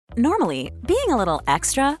Normally, being a little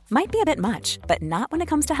extra might be a bit much, but not when it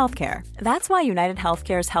comes to healthcare. That's why United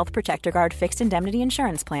Healthcare's Health Protector Guard fixed indemnity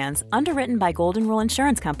insurance plans, underwritten by Golden Rule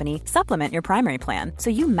Insurance Company, supplement your primary plan so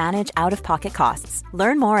you manage out-of-pocket costs.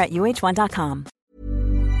 Learn more at uh1.com.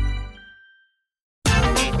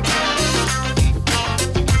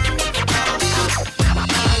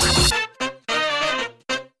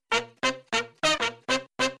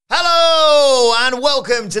 And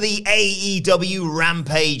welcome to the AEW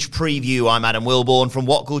Rampage preview. I'm Adam Wilborn from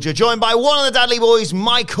What Culture, joined by one of the Dudley boys,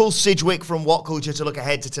 Michael Sidgwick from What Culture, to look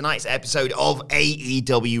ahead to tonight's episode of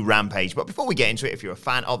AEW Rampage. But before we get into it, if you're a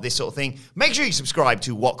fan of this sort of thing, make sure you subscribe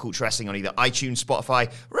to What Culture Wrestling on either iTunes,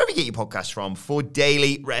 Spotify, wherever you get your podcasts from, for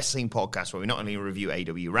daily wrestling podcasts, where we not only review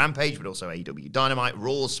AEW Rampage, but also AEW Dynamite,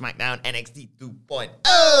 Raw, SmackDown, NXT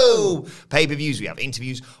 2.0 pay-per-views. We have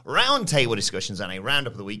interviews, roundtable discussions, and a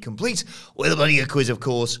roundup of the week, complete with a bunny a quiz, of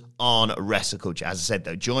course, on Wrestle Culture. As I said,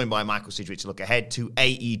 though, joined by Michael Sidgwick to look ahead to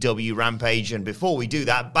AEW Rampage. And before we do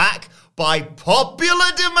that, back by popular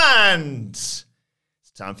demand, it's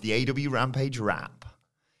time for the AEW Rampage wrap.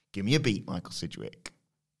 Give me a beat, Michael Sidgwick.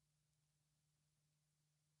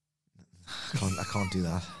 I can't do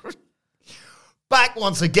that. Back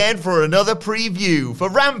once again for another preview for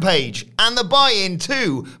Rampage and the buy-in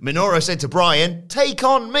to Minoru said to Bryan, "Take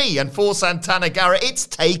on me," and for Santana Garrett, it's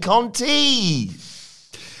 "Take on T."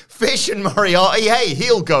 Fish and Moriarty, hey,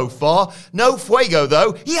 he'll go far. No Fuego,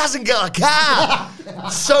 though. He hasn't got a car.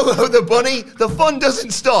 Soho the Bunny, the fun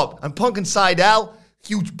doesn't stop. And Punk and Seidel,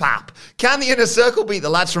 huge pap. Can the Inner Circle beat the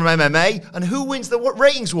lads from MMA? And who wins the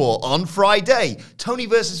ratings war on Friday? Tony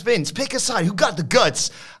versus Vince. Pick a side. Who got the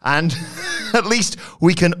guts? And at least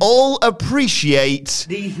we can all appreciate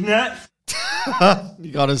these nuts.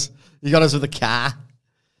 You got us with a car.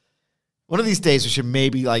 One of these days we should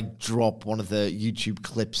maybe drop one of the YouTube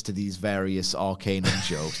clips to these various Arcanum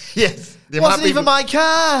jokes. Yes. Wasn't even my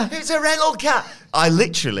car. It's a rental car. I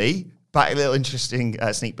literally, back a little interesting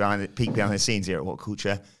peek behind the scenes here at What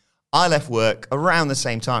Culture. I left work around the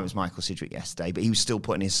same time as Michael Sidgwick yesterday, but he was still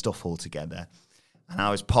putting his stuff all together. And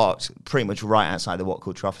I was parked pretty much right outside the What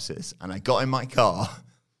Culture offices. And I got in my car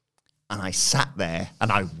and I sat there and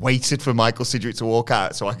I waited for Michael Sidgwick to walk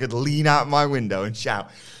out so I could lean out my window and shout,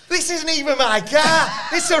 "This isn't even my car.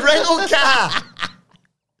 It's a rental car."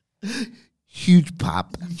 Huge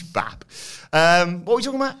pap. Huge bap. What were we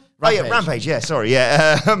talking about? Rampage. Oh, yeah, Rampage. Yeah, sorry.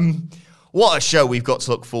 Yeah. What a show we've got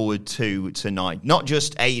to look forward to tonight. Not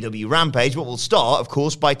just AEW Rampage, but we'll start, of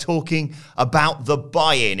course, by talking about the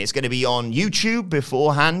buy-in. It's going to be on YouTube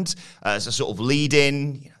beforehand as a sort of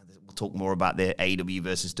lead-in. We'll talk more about the AEW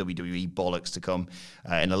versus WWE bollocks to come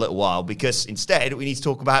in a little while, because instead we need to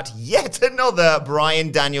talk about yet another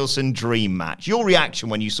Bryan Danielson dream match. Your reaction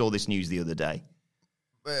when you saw this news the other day?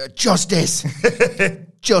 Justice.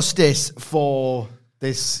 Justice for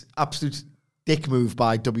this absolute dick move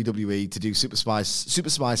by WWE to do Super Size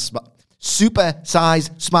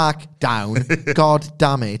SmackDown. God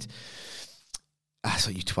damn it. That's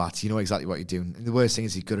what you twats. You know exactly what you're doing. And the worst thing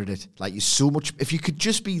is you're good at it. You're so much... If you could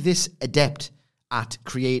just be this adept at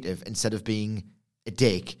creative instead of being a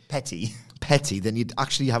dick... Petty, then you'd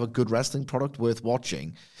actually have a good wrestling product worth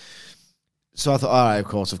watching. So I thought, all right, of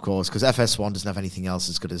course, because FS1 doesn't have anything else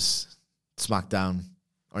as good as SmackDown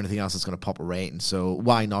or anything else that's going to pop a rating. So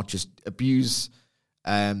why not just abuse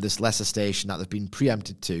this lesser station that they've been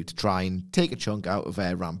preempted to try and take a chunk out of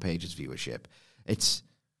Rampage's viewership? It's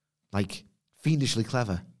fiendishly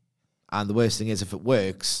clever. And the worst thing is, if it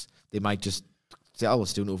works, they might just say, "Oh,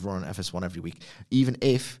 let's do an overrun on FS1 every week." Even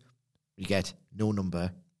if you get no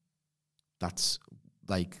number that's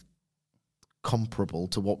comparable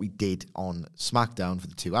to what we did on SmackDown for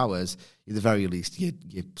the 2 hours, at the very least, you're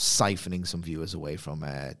siphoning some viewers away from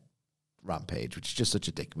Rampage, which is just such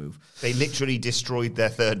a dick move. They literally destroyed their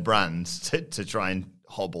third brand to try and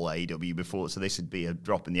hobble AEW before, so this would be a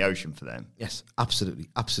drop in the ocean for them. Yes, absolutely.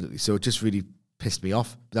 So it just really pissed me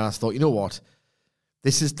off. But then I thought, you know what?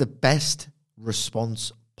 This is the best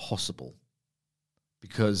response possible,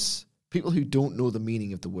 because people who don't know the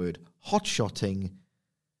meaning of the word hot-shotting,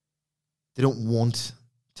 they don't want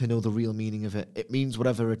to know the real meaning of it. It means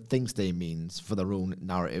whatever it thinks they means for their own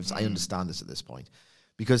narratives. I understand this at this point,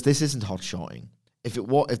 because this isn't hot-shotting. If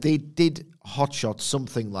they did hotshot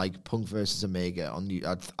something like Punk versus Omega on you,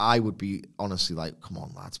 I would be honestly come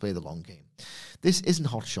on, lads, play the long game. This isn't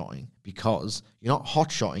hotshotting, because you're not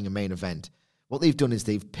hotshotting a main event. What they've done is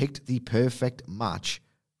they've picked the perfect match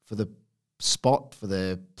for the spot, for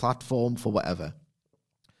the platform, for whatever.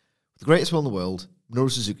 The greatest will in the world,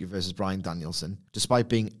 Minoru Suzuki versus Bryan Danielson, despite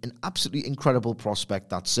being an absolutely incredible prospect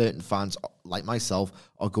that certain fans, like myself,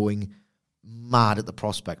 are going mad at the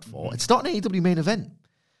prospect for. It's not an AEW main event.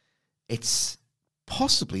 It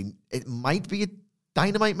might be a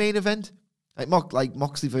Dynamite main event. Like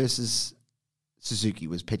Moxley versus Suzuki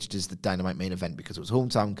was pitched as the Dynamite main event because it was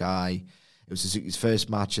hometown guy. It was Suzuki's first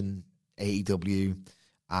match in AEW,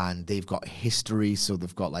 and they've got history, so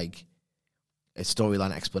they've got like a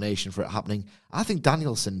storyline explanation for it happening. I think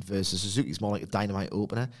Danielson versus Suzuki is more like a Dynamite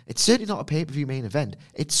opener. It's certainly not a pay-per-view main event.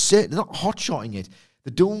 It's certainly not hot-shotting it.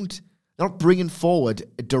 They're not bringing forward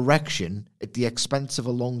a direction at the expense of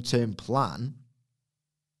a long-term plan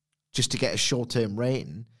just to get a short-term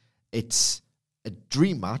rating. It's a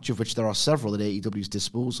dream match, of which there are several at AEW's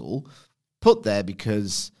disposal, put there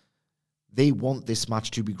because they want this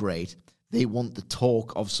match to be great. They want the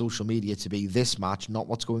talk of social media to be this match, not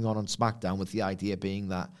what's going on SmackDown, with the idea being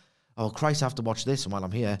that, oh, Christ, I have to watch this, and while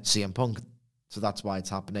I'm here, CM Punk. So that's why it's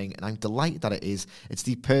happening, and I'm delighted that it is. It's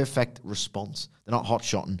the perfect response. They're not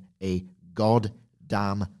hot-shotting a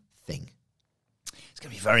goddamn thing. It's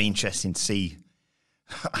going to be very interesting to see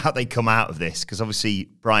how they come out of this, because obviously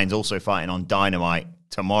Brian's also fighting on Dynamite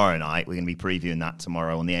tomorrow night. We're going to be previewing that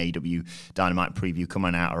tomorrow on the AEW Dynamite preview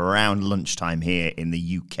coming out around lunchtime here in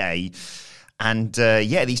the UK. And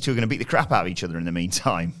these two are going to beat the crap out of each other in the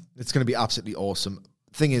meantime. It's going to be absolutely awesome.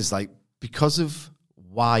 Thing is, like, because of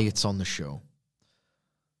why it's on the show,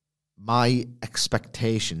 my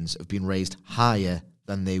expectations have been raised higher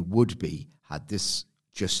than they would be had this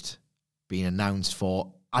just been announced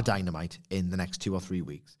for a Dynamite in the next 2 or 3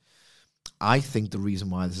 weeks. I think the reason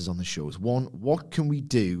why this is on the show is, one, what can we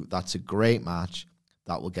do that's a great match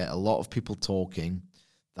that will get a lot of people talking,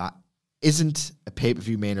 that isn't a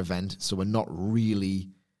pay-per-view main event, so we're not really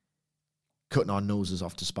cutting our noses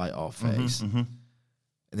off to spite our face. And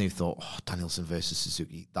they thought, oh, Danielson versus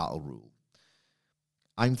Suzuki, that'll rule.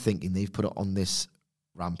 I'm thinking they've put it on this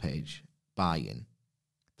Rampage buy-in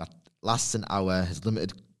that lasts an hour, has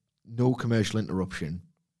limited, no commercial interruption.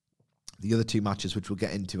 The other two matches, which we'll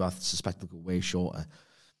get into, I suspect will go way shorter.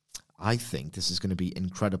 I think this is going to be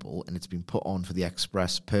incredible, and it's been put on for the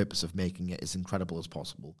express purpose of making it as incredible as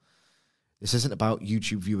possible. This isn't about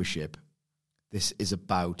YouTube viewership. This is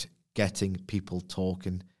about getting people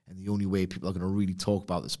talking, and the only way people are going to really talk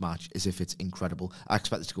about this match is if it's incredible. I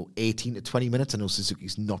expect this to go 18 to 20 minutes. I know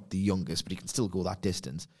Suzuki's not the youngest, but he can still go that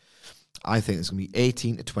distance. I think it's going to be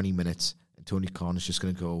 18 to 20 minutes, and Tony Khan is just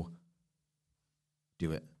going to go,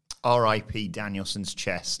 do it. R.I.P. Danielson's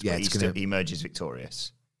chest, yeah, but he emerges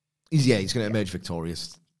victorious. He's going to emerge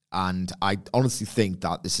victorious. And I honestly think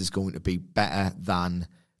that this is going to be better than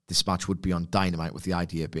this match would be on Dynamite, with the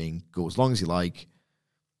idea being, go as long as you like,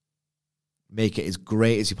 make it as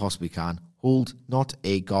great as you possibly can, hold not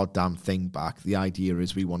a goddamn thing back. The idea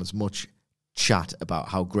is we want as much chat about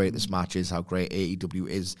how great this match is, how great AEW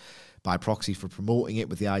is, by proxy for promoting it,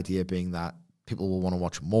 with the idea being that people will want to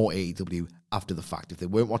watch more AEW after the fact. If they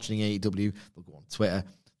weren't watching AEW, they'll go on Twitter,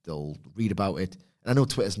 they'll read about it. And I know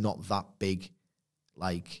Twitter's not that big,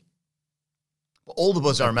 like... But all the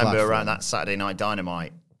buzz I remember around that Saturday Night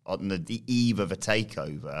Dynamite, on the eve of a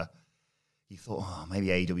takeover, you thought, oh, maybe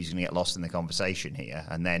AEW's going to get lost in the conversation here.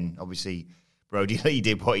 And then, obviously, Brody Lee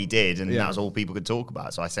did what he did, and that was all people could talk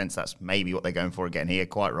about. So I sense that's maybe what they're going for again here,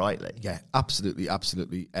 quite rightly. Yeah, absolutely,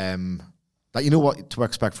 absolutely. Like, you know what to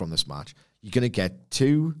expect from this match? You're going to get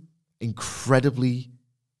two incredibly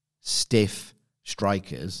stiff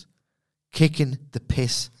strikers kicking the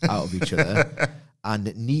piss out of each other,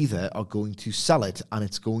 and neither are going to sell it, and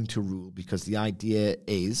it's going to rule, because the idea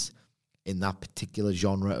is, in that particular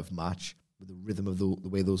genre of match, with the rhythm of the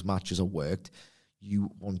way those matches are worked, you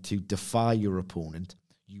want to defy your opponent.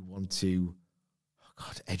 You want to, oh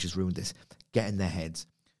God, Edge has ruined this, get in their heads.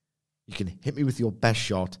 You can hit me with your best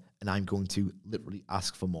shot, and I'm going to literally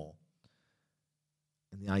ask for more.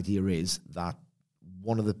 And the idea is that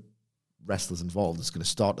one of the wrestlers involved is going to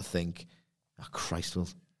start to think, oh, Christ, well,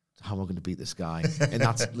 how am I going to beat this guy? And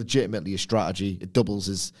that's legitimately a strategy. It doubles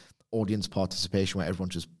as audience participation, where everyone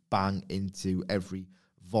just bang into every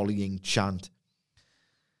volleying chant.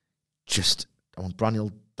 I want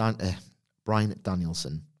Bryan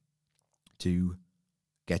Danielson to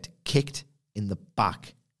get kicked in the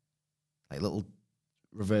back, like a little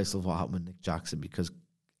reversal of what happened with Nick Jackson, because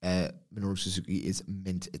Minoru Suzuki is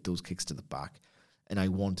mint at those kicks to the back. And I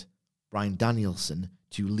want Bryan Danielson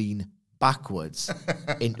to lean backwards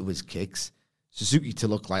into his kicks, Suzuki to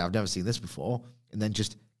look like, I've never seen this before, and then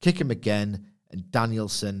just kick him again, and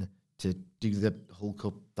Danielson to do the Hulk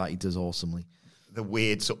up that he does awesomely. The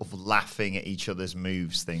weird sort of laughing at each other's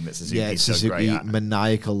moves thing that Suzuki is Suzuki, so great at.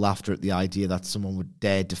 Maniacal laughter at the idea that someone would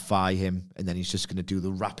dare defy him, and then he's just going to do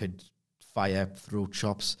the rapid fire throat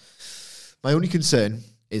chops. My only concern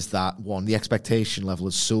is that, one, the expectation level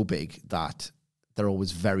is so big that they're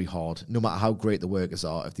always very hard. No matter how great the workers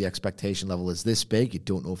are, if the expectation level is this big, you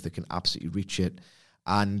don't know if they can absolutely reach it.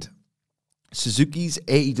 And Suzuki's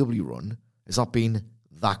AEW run has not been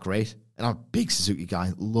that great. And I'm a big Suzuki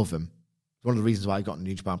guy, love him. One of the reasons why I got into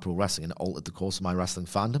New Japan Pro Wrestling and it altered the course of my wrestling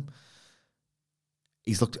fandom.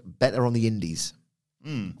 He's looked better on the indies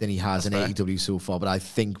than he has in AEW so far. But I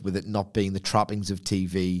think with it not being the trappings of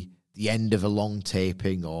TV, the end of a long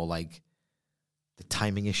taping, or like the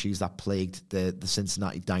timing issues that plagued the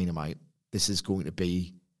Cincinnati Dynamite, this is going to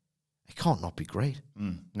be, it can't not be great.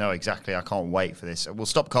 No, exactly. I can't wait for this. We'll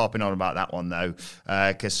stop carping on about that one, though,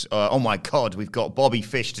 because, oh my God, we've got Bobby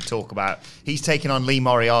Fish to talk about. He's taking on Lee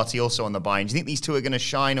Moriarty also on the buy-in. Do you think these two are going to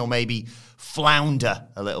shine or maybe flounder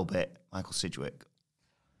a little bit, Michael Sidgwick?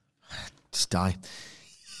 Just die.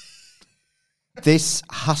 This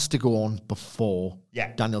has to go on before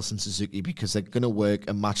Danielson Suzuki, because they're going to work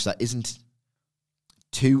a match that isn't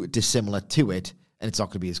too dissimilar to it, and it's not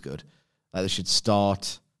going to be as good. Like, they should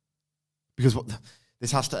start, because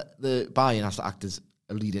the buy-in has to act as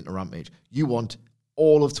a lead into Rampage. You want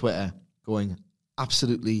all of Twitter going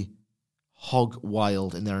absolutely hog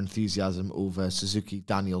wild in their enthusiasm over Suzuki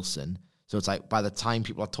Danielson. So it's like, by the time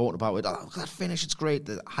people are talking about it, oh, that finish, it's great,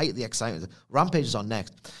 the height of the excitement. Rampage is on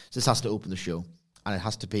next. So this has to open the show. And it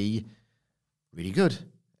has to be really good,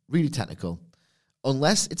 really technical.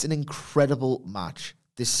 Unless it's an incredible match,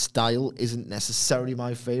 this style isn't necessarily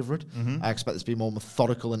my favorite. I expect this to be more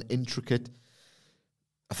methodical and intricate.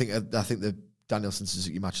 I think the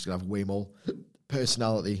Danielson-Suzuki match is going to have way more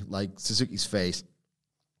personality. Like, Suzuki's face,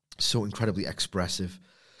 so incredibly expressive.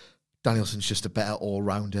 Danielson's just a better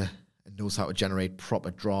all-rounder and knows how to generate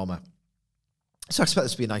proper drama. So I expect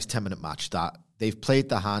this to be a nice 10-minute match that they've played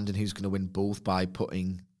their hand in who's going to win both by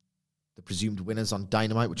putting the presumed winners on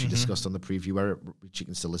Dynamite, which we discussed on the preview, which you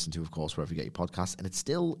can still listen to, of course, wherever you get your podcast. And it's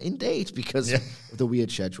still in date because of the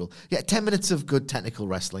weird schedule. 10 minutes of good technical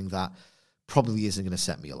wrestling that probably isn't going to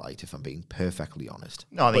set me alight, if I'm being perfectly honest.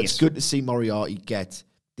 No, I think it's good to see Moriarty get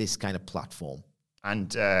this kind of platform.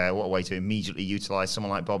 And what a way to immediately utilize someone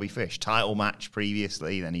like Bobby Fish. Title match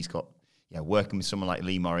previously, then he's got working with someone like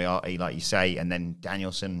Lee Moriarty, like you say, and then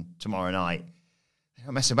Danielson tomorrow night. They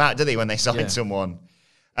don't mess about, do they, when they sign someone?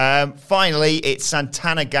 Finally, it's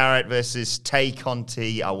Santana Garrett versus Tay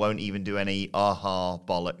Conti. I won't even do any aha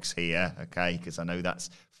bollocks here, okay, because I know that's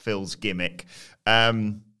Phil's gimmick.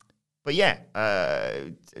 But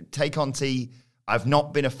Tay Conti, I've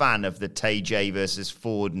not been a fan of the Tay J versus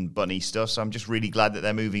Ford and Bunny stuff, so I'm just really glad that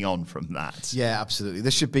they're moving on from that. Yeah, absolutely.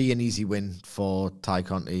 This should be an easy win for Tay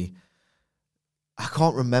Conti. I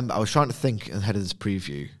can't remember. I was trying to think ahead of this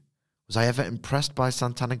preview. Was I ever impressed by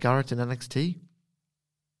Santana Garrett in NXT?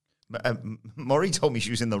 Maury told me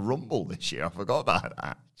she was in the Rumble this year. I forgot about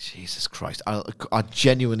that. Jesus Christ. I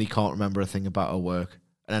genuinely can't remember a thing about her work.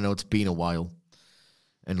 And I know it's been a while.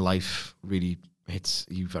 And life really hits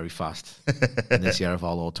you very fast in this year of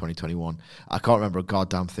our Lord 2021. I can't remember a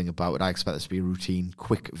goddamn thing about it. I expect this to be a routine,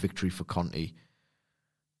 quick victory for Conti,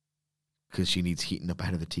 because she needs heating up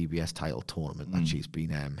ahead of the TBS title tournament that she's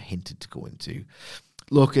been hinted to go into.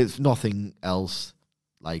 Look, if nothing else,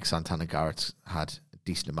 like, Santana Garrett's had a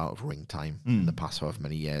decent amount of ring time in the past however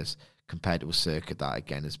many years, compared to a circuit that,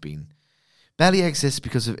 again, has been barely exists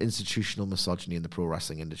because of institutional misogyny in the pro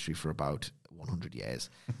wrestling industry for about 100 years.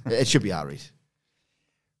 It should be alright.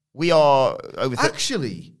 We are over.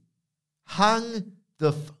 Actually, hang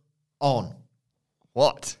the on.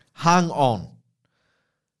 What? Hang on.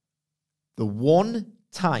 The one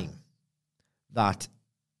time that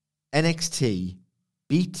NXT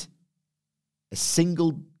beat a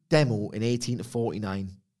single demo in 18 to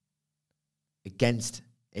 49 against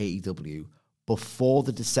AEW before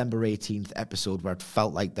the December 18th episode, where it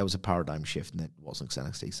felt like there was a paradigm shift and it wasn't,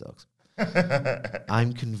 because NXT sucks.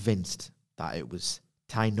 I'm convinced that it was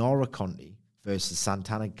Tainara Conti versus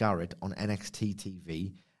Santana Garrett on NXT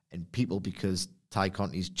TV, and people, because Tay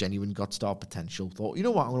Conti's genuine got star potential, thought, you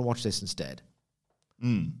know what, I'm going to watch this instead.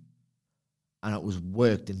 And it was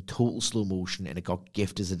worked in total slow motion, and it got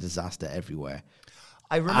gifted as a disaster everywhere.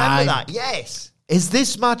 I remember that, yes. Is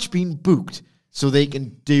this match being booked so they can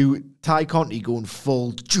do Tay Conti going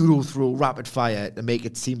full judo throw rapid fire to make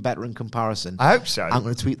it seem better in comparison? I hope so. I'm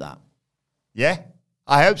going to tweet that. Yeah,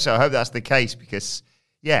 I hope so. I hope that's the case, because,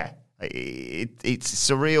 it's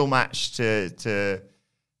a surreal match to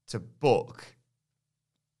book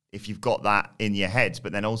if you've got that in your heads.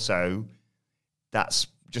 But then also, that's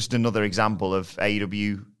just another example of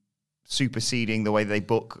AEW superseding the way they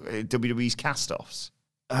book WWE's cast-offs.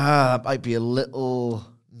 That might be a little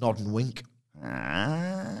nod and wink.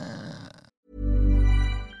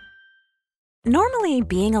 Normally,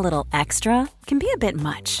 being a little extra can be a bit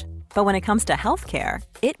much, but when it comes to healthcare,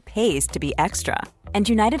 it pays to be extra. And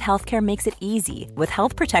United Healthcare makes it easy with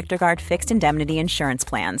Health Protector Guard fixed indemnity insurance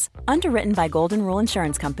plans. Underwritten by Golden Rule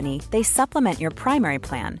Insurance Company, they supplement your primary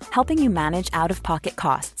plan, helping you manage out-of-pocket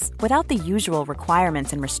costs without the usual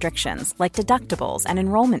requirements and restrictions like deductibles and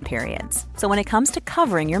enrollment periods. So when it comes to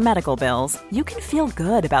covering your medical bills, you can feel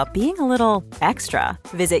good about being a little extra.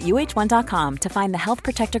 Visit uh1.com to find the Health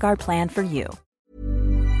Protector Guard plan for you.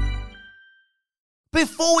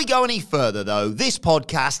 Before we go any further, though, this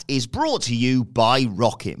podcast is brought to you by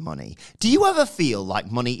Rocket Money. Do you ever feel like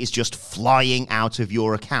money is just flying out of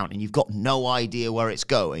your account and you've got no idea where it's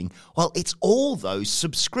going? Well, it's all those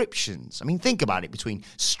subscriptions. I mean, think about it. Between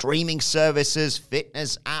streaming services,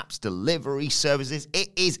 fitness apps, delivery services,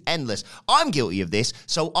 it is endless. I'm guilty of this,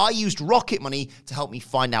 so I used Rocket Money to help me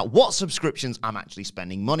find out what subscriptions I'm actually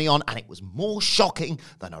spending money on, and it was more shocking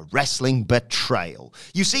than a wrestling betrayal.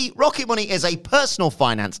 You see, Rocket Money is a personal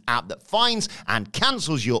finance app that finds and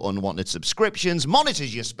cancels your unwanted subscriptions,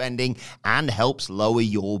 monitors your spending, and helps lower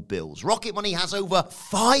your bills. Rocket Money has over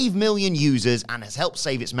 5 million users and has helped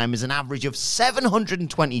save its members an average of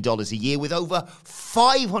 $720 a year, with over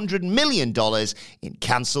 $500 million in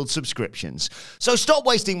cancelled subscriptions. So stop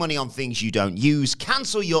wasting money on things you don't use.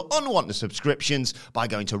 Cancel your unwanted subscriptions by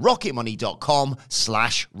going to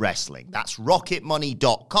rocketmoney.com/wrestling. That's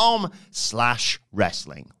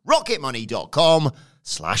rocketmoney.com/wrestling.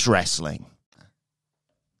 rocketmoney.com/wrestling.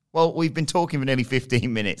 Well, we've been talking for nearly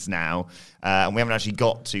 15 minutes now, and we haven't actually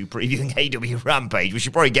got to previewing AEW Rampage. We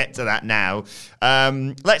should probably get to that now.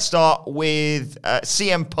 Let's start with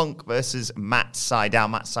CM Punk versus Matt Sydal.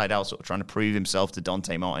 Matt Sydal sort of trying to prove himself to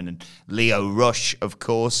Dante Martin and Lio Rush, of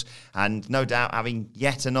course, and no doubt having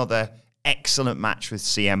yet another excellent match with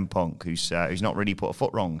CM Punk, who's not really put a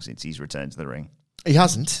foot wrong since he's returned to the ring. He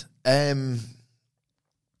hasn't.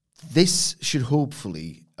 This should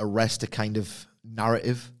hopefully arrest a kind of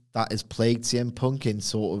narrative that has plagued CM Punk in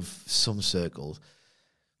sort of some circles.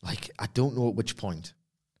 Like, I don't know at which point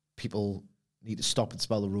people need to stop and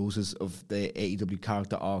smell the roses of the AEW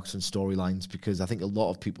character arcs and storylines, because I think a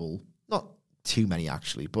lot of people, not too many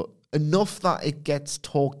actually, but enough that it gets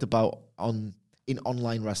talked about in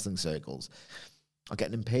online wrestling circles, are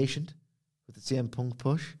getting impatient with the CM Punk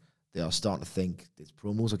push. They are starting to think his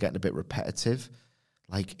promos are getting a bit repetitive.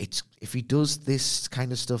 Like, if he does this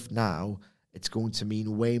kind of stuff now, it's going to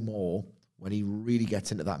mean way more when he really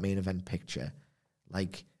gets into that main event picture.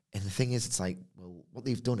 Like, and the thing is, it's like, well, what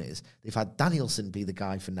they've done is they've had Danielson be the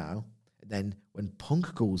guy for now. And then when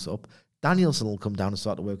Punk goes up, Danielson will come down and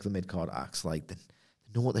start to work the mid-card acts. Like, they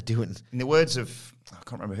know what they're doing. In the words of, I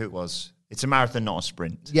can't remember who it was, it's a marathon, not a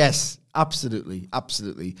sprint. Yes, absolutely,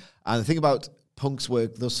 absolutely. And the thing about Punk's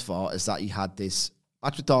work thus far is that he had this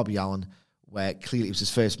match with Darby Allin, where clearly it was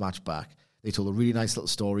his first match back. They told a really nice little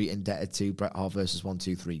story indebted to Bret Hart versus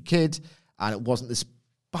 1-2-3 Kid, and it wasn't this,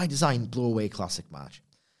 by design, blow-away classic match.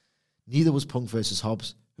 Neither was Punk versus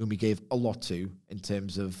Hobbs, whom he gave a lot to in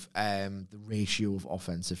terms of the ratio of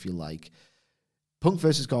offense, if you like. Punk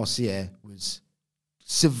versus Garcia was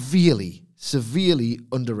severely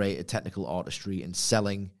underrated technical artistry in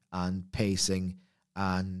selling and pacing,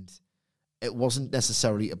 and it wasn't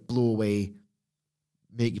necessarily a blow-away,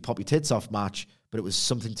 make you pop your tits off match, but it was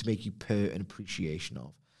something to make you purr in appreciation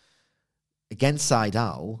of. Against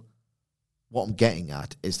Sydal, what I'm getting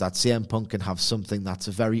at is that CM Punk can have something that's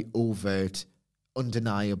a very overt,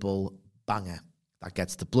 undeniable banger that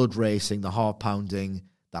gets the blood racing, the heart pounding,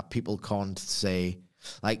 that people can't say.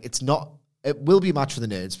 Like, it will be a match for the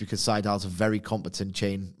nerds because Sydal's a very competent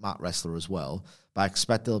chain mat wrestler as well, but I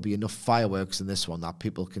expect there'll be enough fireworks in this one that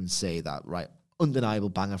people can say that, right, undeniable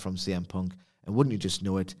banger from CM Punk, and wouldn't you just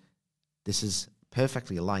know it, this is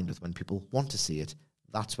perfectly aligned with when people want to see it.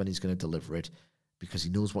 That's when he's going to deliver it, because he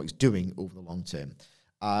knows what he's doing over the long term.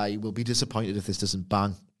 I will be disappointed if this doesn't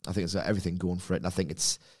bang. I think it's got everything going for it, and I think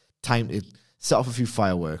it's time to set off a few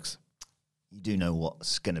fireworks. You do know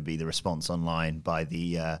what's going to be the response online by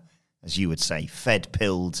the, as you would say,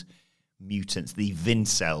 fed-pilled mutants, the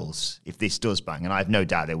Vincels, if this does bang, and I have no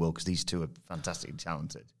doubt they will, because these two are fantastically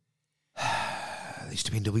talented. They used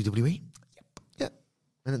to be in WWE. Yep.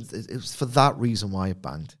 And it was for that reason why it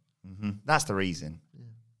banged. Mm-hmm. That's the reason.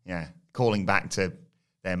 Yeah. Calling back to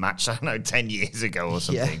their match, I don't know, 10 years ago or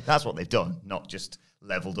something. Yeah. That's what they've done, not just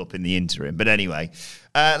leveled up in the interim. But anyway,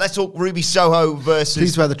 let's talk Ruby Soho versus...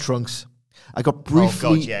 Please wear the trunks. I got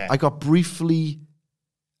briefly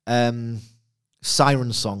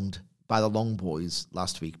siren-songed by the Long Boys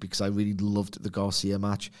last week because I really loved the Garcia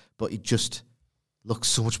match, but it just looks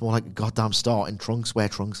so much more like a goddamn star in trunks. Wear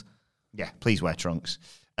trunks. Yeah, please wear trunks.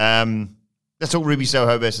 Let's talk Ruby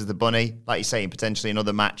Soho versus the Bunny. Like you're saying, potentially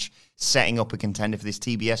another match setting up a contender for this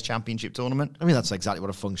TBS Championship tournament. I mean, that's exactly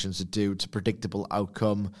what it functions to do. It's a predictable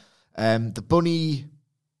outcome. The Bunny,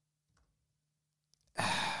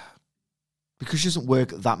 because she doesn't work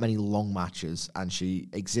that many long matches and she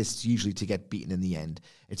exists usually to get beaten in the end,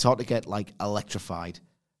 it's hard to get electrified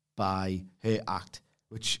by her act,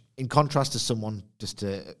 which in contrast to someone, just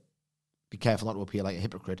to be careful not to appear like a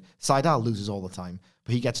hypocrite, Seidel loses all the time,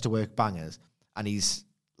 but he gets to work bangers, and he's,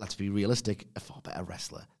 let's be realistic, a far better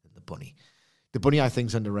wrestler than the Bunny. The Bunny, I think,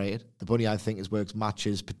 is underrated. The Bunny, I think, has worked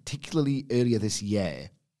matches, particularly earlier this year,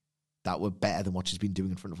 that were better than what she's been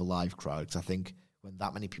doing in front of a live crowd. Because I think when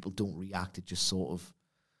that many people don't react, it just sort of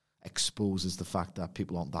exposes the fact that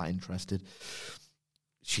people aren't that interested.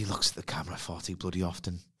 She looks at the camera far too bloody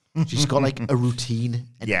often. She's got a routine,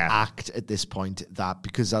 an act at this point that,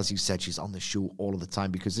 because as you said, she's on the show all of the time,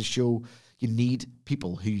 because the show, you need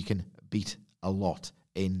people who you can beat a lot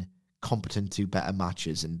in competent to better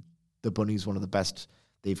matches, and the Bunny's one of the best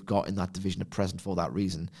they've got in that division at present for that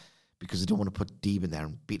reason, because they don't want to put Deeb in there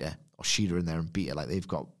and beat her, or Sheeta in there and beat her. They've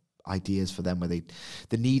got ideas for them where they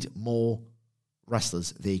need more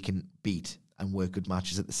wrestlers they can beat and work good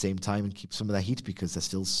matches at the same time and keep some of their heat, because they're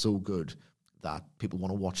still so good that people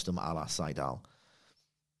want to watch them a la Seidel.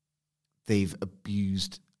 They've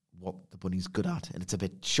abused what the Bunny's good at, and it's a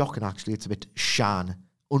bit shocking, actually. It's a bit shan,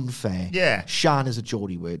 unfair. Yeah. Shan is a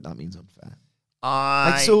Geordie word, that means unfair.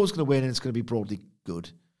 I Soho's going to win, and it's going to be broadly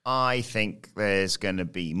good. I think there's going to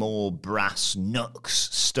be more brass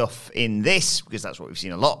knucks stuff in this, because that's what we've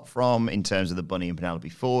seen a lot from in terms of the Bunny and Penelope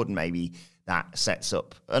Ford, and maybe that sets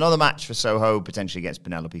up another match for Soho, potentially against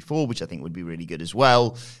Penelope Ford, which I think would be really good as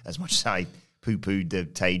well, as much as I poo-pooed the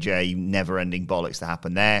Tay-J never-ending bollocks that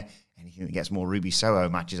happened there. Anything that gets more Ruby Soho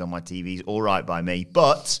matches on my TV is all right by me.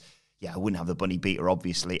 But, yeah, I wouldn't have the Bunny beat her,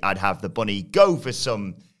 obviously. I'd have the Bunny go for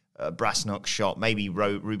some brass knuck shot, maybe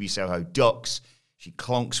Ruby Soho ducks. She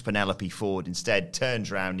clonks Penelope Ford instead,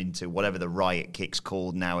 turns around into whatever the riot kick's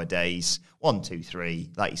called nowadays. 1, 2,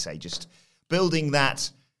 3. Like you say, just building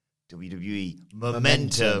that WWE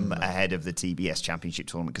momentum ahead of the TBS Championship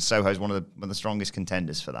tournament, because Soho's one of the strongest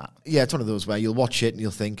contenders for that. Yeah, it's one of those where you'll watch it and you'll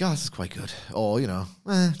think, oh, this is quite good. Or,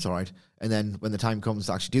 it's all right. And then when the time comes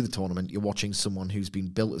to actually do the tournament, you're watching someone who's been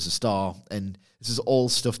built as a star, and this is all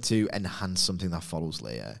stuff to enhance something that follows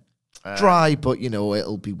later. Dry, but,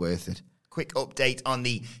 it'll be worth it. Quick update on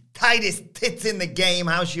the tightest tits in the game.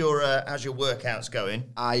 How's your workouts going?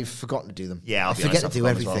 I've forgotten to do them. Yeah, I forget to do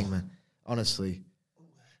everything, man. Honestly.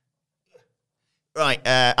 Right,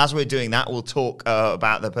 as we're doing that, we'll talk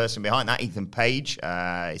about the person behind that, Ethan Page,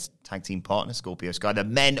 his tag team partner, Scorpio Sky, the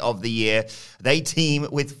Men of the Year. They team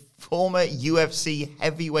with former UFC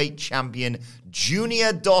heavyweight champion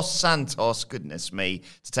Junior Dos Santos, goodness me,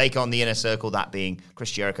 to take on the Inner Circle, that being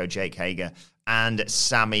Chris Jericho, Jake Hager, and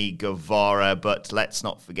Sammy Guevara. But let's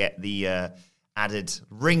not forget the added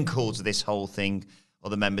wrinkle to this whole thing,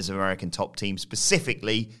 other members of American Top Team,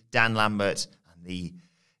 specifically Dan Lambert and the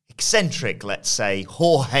eccentric, let's say,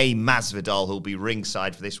 Jorge Masvidal, who'll be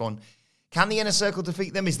ringside for this one. Can the Inner Circle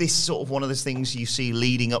defeat them? Is this sort of one of those things you see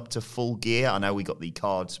leading up to Full Gear? I know we got the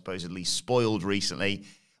card supposedly spoiled recently,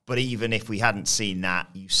 but even if we hadn't seen that,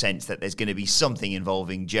 you sense that there's going to be something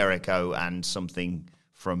involving Jericho and something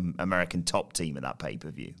from American Top Team at that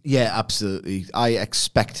pay-per-view. Yeah, absolutely. I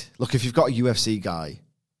expect... Look, if you've got a UFC guy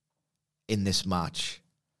in this match,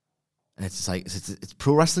 and it's like... It's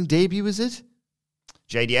pro wrestling debut, is it?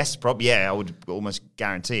 JDS, probably, yeah, I would almost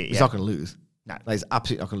guarantee it. He's not going to lose. No. He's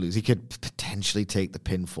absolutely not going to lose. He could potentially take the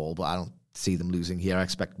pinfall, but I don't see them losing here. I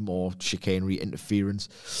expect more chicanery,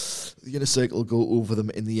 interference. The Inner Circle will go over them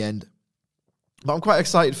in the end. But I'm quite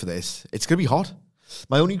excited for this. It's going to be hot.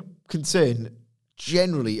 My only concern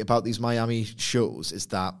generally about these Miami shows is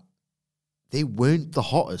that they weren't the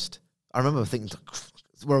hottest. I remember thinking,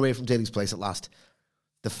 we're away from Daly's place at last.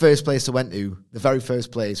 The first place I went to, the very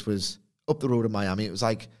first place was up the road in Miami. It was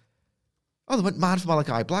like, oh, they went mad for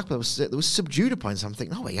Malachi Black, but there was subdued at points. I'm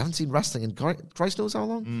thinking, no way, I haven't seen wrestling in Christ knows how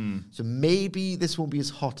long. So maybe this won't be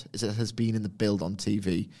as hot as it has been in the build on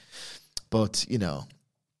TV. But, I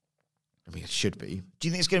mean, it should be. Do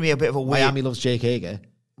you think it's going to be a bit of a weird... Miami loves Jake Hager.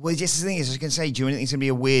 Well, just the thing is, I was going to say, do you think it's going to be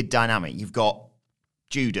a weird dynamic? You've got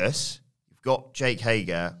Judas, you've got Jake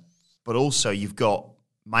Hager, but also you've got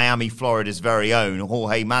Miami, Florida's very own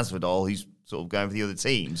Jorge Masvidal, who's sort of going for the other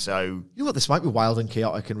team. So, you know what? This might be wild and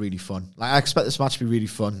chaotic and really fun. I expect this match to be really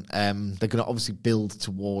fun. They're going to obviously build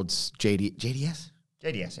towards JDS.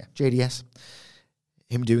 JDS.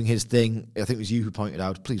 Him doing his thing. I think it was you who pointed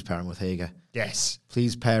out, please pair him with Hager. Yes.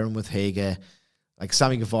 Please pair him with Hager. Like,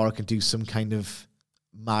 Sammy Guevara can do some kind of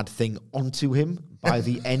mad thing onto him by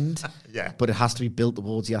the end. Yeah. But it has to be built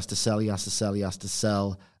towards, he has to sell.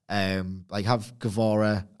 Like have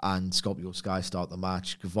Guevara and Scorpio Sky start the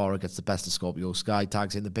match. Guevara gets the best of Scorpio Sky,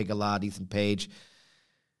 tags in the bigger lad, Ethan Page.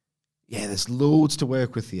 Yeah, there's loads to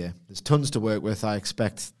work with here. There's tons to work with. I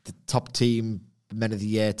expect the top team, Men of the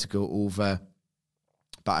Year, to go over.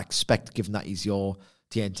 But I expect, given that he's your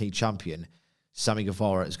TNT champion, Sammy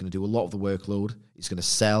Guevara is going to do a lot of the workload. He's going to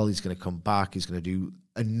sell. He's going to come back. He's going to do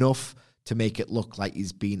enough to make it look like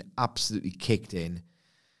he's been absolutely kicked in.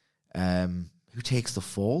 Who takes the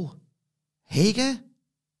fall? Hager?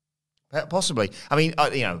 Possibly. I mean,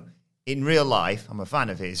 in real life, I'm a fan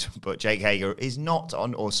of his, but Jake Hager is not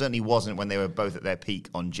on, or certainly wasn't when they were both at their peak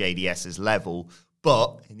on JDS's level.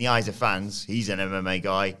 But in the eyes of fans, he's an MMA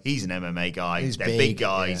guy. He's an MMA guy. They're big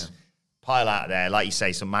guys. Yeah. Pile out there. Like you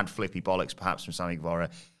say, some mad flippy bollocks perhaps from Sammy Guevara.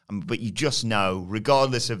 But you just know,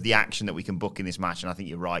 regardless of the action that we can book in this match, and I think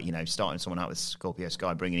you're right, starting someone out with Scorpio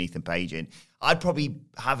Sky, bringing Ethan Page in, I'd probably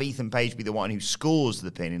have Ethan Page be the one who scores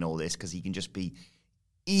the pin in all this, because he can just be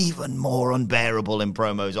even more unbearable in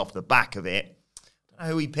promos off the back of it. I don't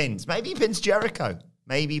know who he pins. Maybe he pins Jericho.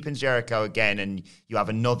 Maybe he pins Jericho again, and you have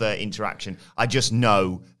another interaction. I just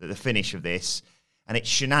know that the finish of this, and it's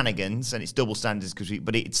shenanigans, and it's double standards,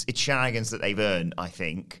 but it's shenanigans that they've earned, I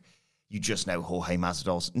think. You just know Jorge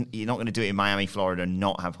Masvidal's... You're not going to do it in Miami, Florida, and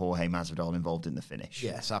not have Jorge Masvidal involved in the finish.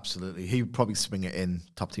 Yes, absolutely. He would probably swing it in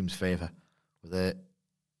top team's favour with a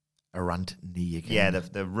errant knee again. Yeah,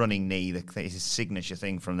 the running knee, his signature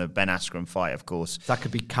thing from the Ben Askren fight, of course. That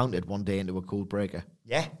could be counted one day into a cold breaker.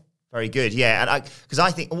 Yeah, very good. Yeah, and because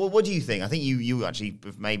I think... Well, what do you think? I think you actually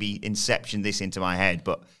maybe inceptioned this into my head,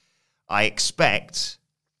 but I expect...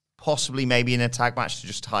 possibly maybe in a tag match to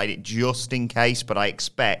just hide it just in case, but I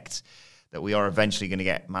expect that we are eventually going to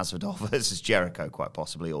get Masvidal versus Jericho, quite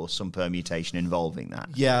possibly, or some permutation involving that.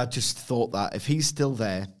 Yeah, I just thought that if he's still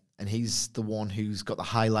there and he's the one who's got the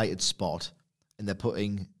highlighted spot and they're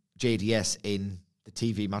putting JDS in the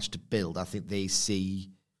TV match to build, I think they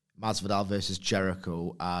see Masvidal versus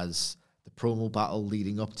Jericho as the promo battle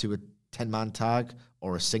leading up to a 10-man tag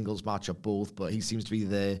or a singles match or both, but he seems to be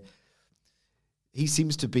the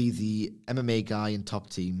MMA guy in top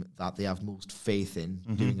team that they have most faith in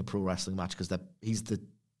doing a pro wrestling match, because he's the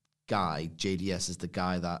guy, JDS is the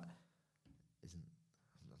guy that isn't...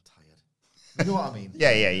 I'm tired. You know what I mean?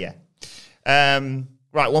 Yeah.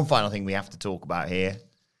 Right, one final thing we have to talk about here,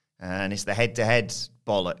 and it's the head-to-head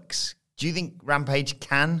bollocks. Do you think Rampage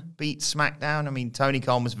can beat SmackDown? I mean, Tony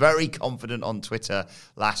Khan was very confident on Twitter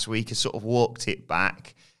last week, has sort of walked it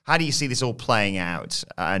back. How do you see this all playing out?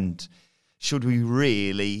 And... should we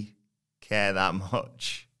really care that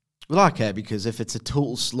much? Well, I care, because if it's a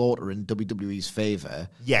total slaughter in WWE's favour,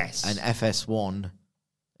 yes, and FS1,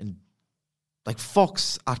 and like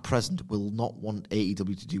Fox at present will not want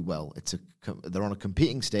AEW to do well. They're on a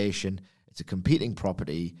competing station. It's a competing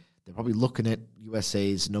property. They're probably looking at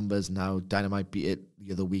USA's numbers now. Dynamite beat it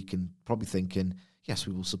the other week, and probably thinking, yes,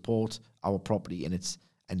 we will support our property in its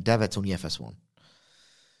endeavour. It's only FS1.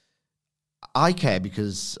 I care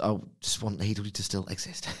because I just want AEW to still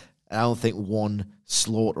exist. And I don't think one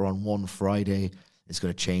slaughter on one Friday is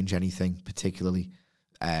going to change anything, particularly.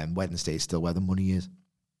 Wednesday is still where the money is.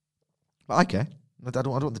 But I care. I don't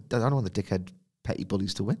want the dickhead petty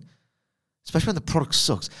bullies to win. Especially when the product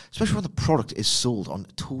sucks. Especially when the product is sold on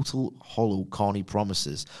total hollow, corny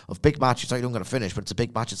promises of big matches. It's like, you're not going to finish, but it's a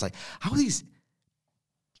big match. It's like, how are these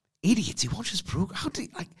idiots who watch this program?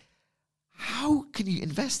 How can you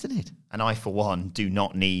invest in it? And I, for one, do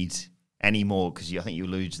not need any more, because I think you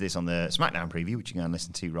alluded to this on the SmackDown preview, which you can go and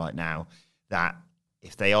listen to right now, that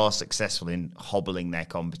if they are successful in hobbling their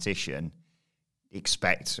competition,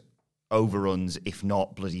 expect overruns, if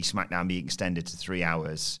not bloody SmackDown being extended to 3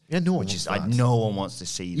 hours. Yeah, no one wants to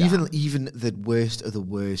see that. Even the worst of the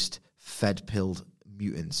worst fed-pilled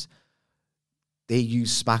mutants, they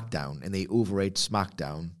use SmackDown and they overrate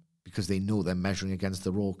SmackDown because they know they're measuring against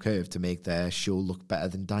the raw curve to make their show look better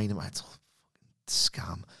than Dynamite. It's all fucking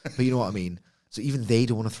scam. But you know what I mean? So even they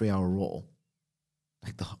don't want a 3-hour Raw.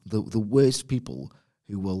 Like the worst people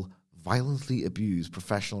who will violently abuse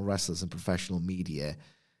professional wrestlers and professional media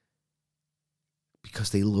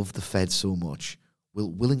because they love the Fed so much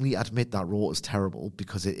will willingly admit that Raw is terrible,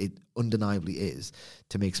 because it undeniably is,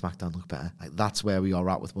 to make SmackDown look better. Like, that's where we are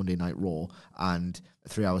at with Monday Night Raw, and a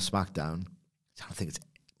 3-hour SmackDown. I don't think it's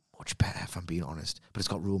much better, if I'm being honest, but it's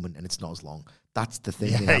got Roman and it's not as long. That's the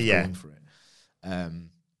thing they have going for it.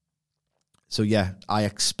 So yeah, I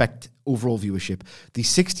expect overall viewership. The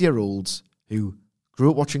 60-year-olds who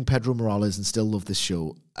grew up watching Pedro Morales and still love this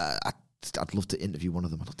show, I'd love to interview one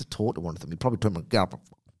of them. I'd love to talk to one of them. He'd probably tell me, get off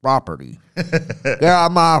property. Get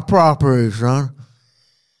out my property, son.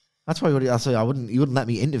 That's why he wouldn't let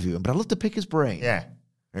me interview him, but I'd love to pick his brain. Yeah.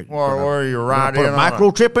 Or are you riding Put a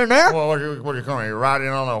microchip in there? What are you coming? You riding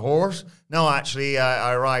on a horse? No, actually,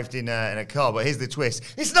 I arrived in a car, but here's the twist.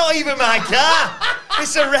 It's not even my car.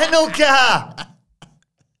 It's a rental car.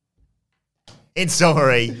 In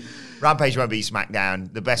summary, Rampage won't be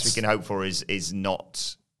SmackDown. The best we can hope for is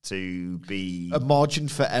not to be... A margin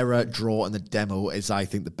for error draw in the demo is, I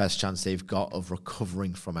think, the best chance they've got of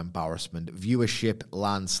recovering from embarrassment. Viewership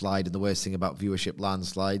landslide, and the worst thing about viewership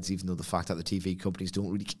landslides, even though the fact that the TV companies don't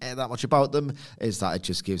really care that much about them, is that it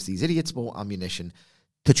just gives these idiots more ammunition.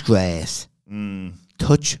 Touch grass.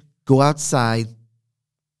 Go outside,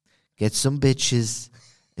 get some bitches,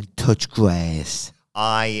 and touch grass.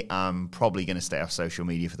 I am probably going to stay off social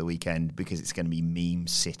media for the weekend because it's going to be meme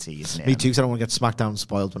city, isn't it? Me too, because I don't want to get SmackDown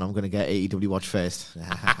spoiled when I'm going to get AEW watch first.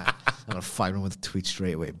 I'm going to fire him with a tweet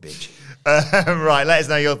straight away, bitch. Right, let us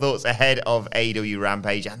know your thoughts ahead of AEW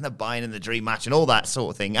Rampage and the Buy-In and the Dream match and all that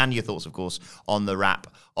sort of thing. And your thoughts, of course, on the wrap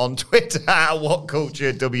on Twitter at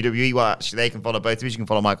WhatCultureWWE. Well, actually, they can follow both of us. You can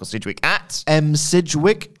follow Michael Sidgwick at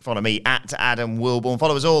Sidgwick. Follow me at Adam Wilborn.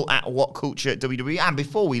 Follow us all at WhatCultureWWE. And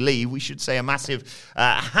before we leave, we should say a massive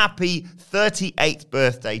happy 38th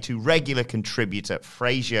birthday to regular contributor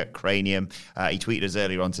Fraser Cranium. He tweeted us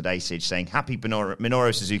earlier on today, Sidge, saying, happy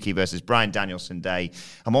Minoru Suzuki versus Bryan Danielson Day.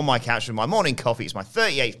 I'm on my couch with my morning coffee. It's my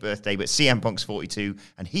 38th birthday, but CM Punk's 42,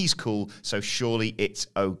 and he's cool, so surely it's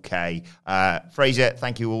okay. Fraser,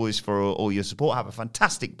 thank you always for all your support. Have a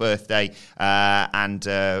fantastic birthday.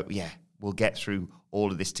 We'll get through all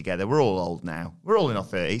of this together. We're all old now. We're all in our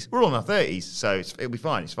 30s. So it'll be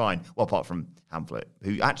fine. It's fine. Well, apart from Hamlet,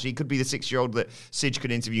 who actually could be the 6-year-old that Sidge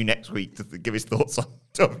could interview next week to give his thoughts on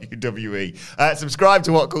WWE. Subscribe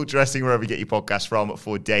to What Culture Wrestling wherever you get your podcasts from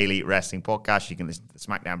for daily wrestling podcasts. You can listen to the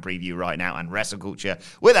SmackDown preview right now, and Wrestle Culture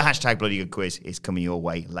with a hashtag Bloody Good Quiz is coming your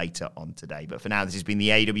way later on today. But for now, this has been the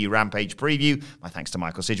AEW Rampage preview. My thanks to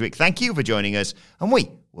Michael Sidgwick. Thank you for joining us, and we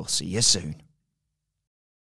will see you soon.